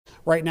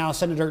Right now,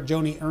 Senator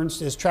Joni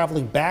Ernst is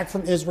traveling back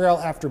from Israel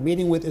after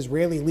meeting with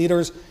Israeli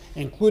leaders,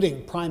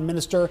 including Prime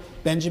Minister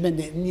Benjamin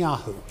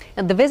Netanyahu.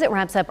 And the visit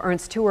wraps up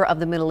Ernst's tour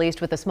of the Middle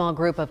East with a small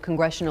group of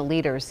congressional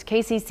leaders.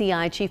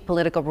 KCCI chief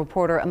political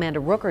reporter Amanda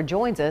Rooker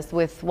joins us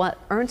with what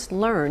Ernst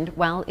learned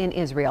while in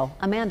Israel.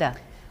 Amanda.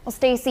 Well,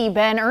 Stacey,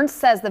 Ben, Ernst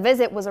says the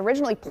visit was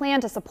originally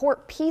planned to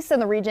support peace in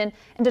the region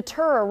and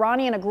deter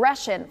Iranian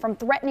aggression from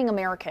threatening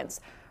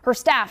Americans. Her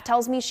staff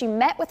tells me she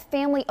met with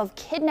family of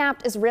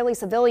kidnapped Israeli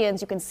civilians.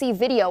 You can see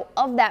video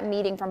of that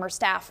meeting from her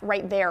staff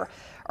right there.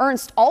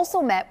 Ernst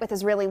also met with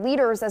Israeli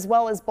leaders as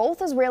well as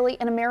both Israeli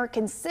and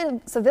American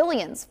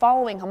civilians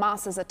following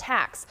Hamas's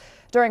attacks.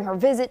 During her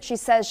visit, she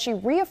says she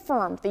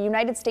reaffirmed the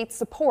United States'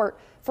 support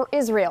for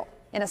Israel.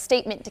 In a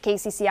statement to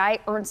KCCI,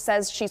 Ernst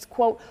says she's,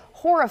 quote,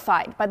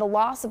 horrified by the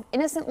loss of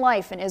innocent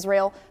life in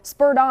Israel,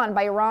 spurred on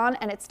by Iran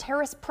and its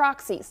terrorist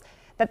proxies,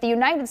 that the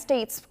United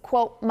States,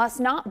 quote, must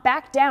not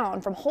back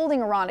down from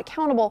holding Iran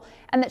accountable,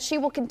 and that she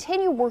will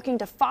continue working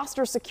to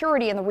foster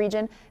security in the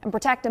region and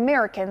protect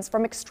Americans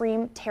from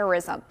extreme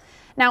terrorism.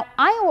 Now,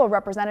 Iowa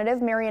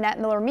Representative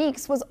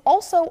Miller-Meeks was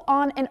also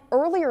on an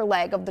earlier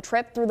leg of the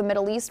trip through the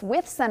Middle East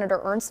with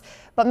Senator Ernst,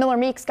 but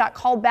Miller-Meeks got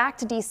called back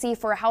to D.C.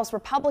 for a House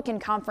Republican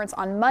conference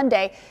on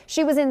Monday.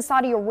 She was in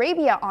Saudi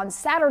Arabia on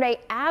Saturday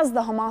as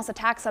the Hamas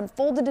attacks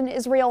unfolded in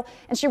Israel,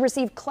 and she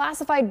received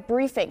classified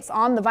briefings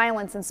on the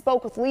violence and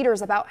spoke with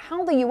leaders about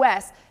how the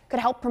U.S. could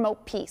help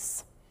promote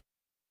peace.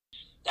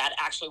 That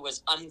actually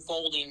was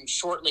unfolding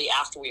shortly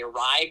after we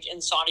arrived in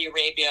Saudi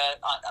Arabia,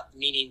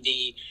 meaning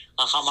the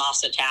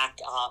Hamas attack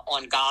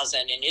on Gaza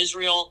and in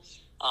Israel.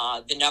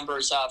 The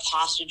numbers of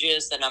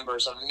hostages, the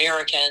numbers of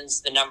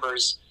Americans, the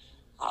numbers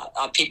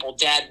of people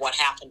dead, what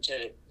happened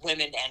to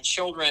women and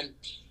children.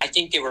 I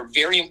think they were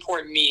very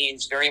important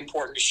meetings, very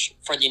important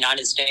for the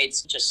United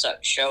States to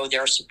show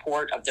their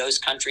support of those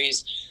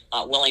countries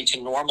willing to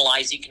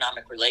normalize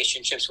economic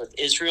relationships with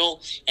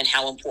Israel, and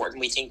how important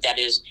we think that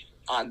is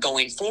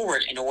going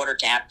forward in order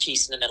to have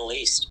peace in the Middle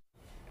East.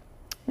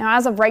 Now,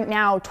 as of right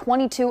now,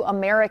 22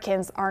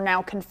 Americans are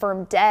now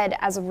confirmed dead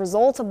as a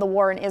result of the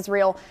war in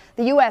Israel.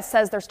 The U.S.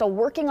 says they're still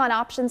working on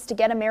options to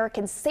get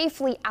Americans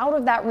safely out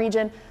of that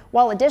region,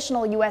 while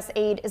additional U.S.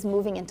 aid is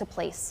moving into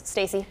place.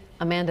 Stacey.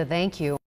 Amanda, thank you.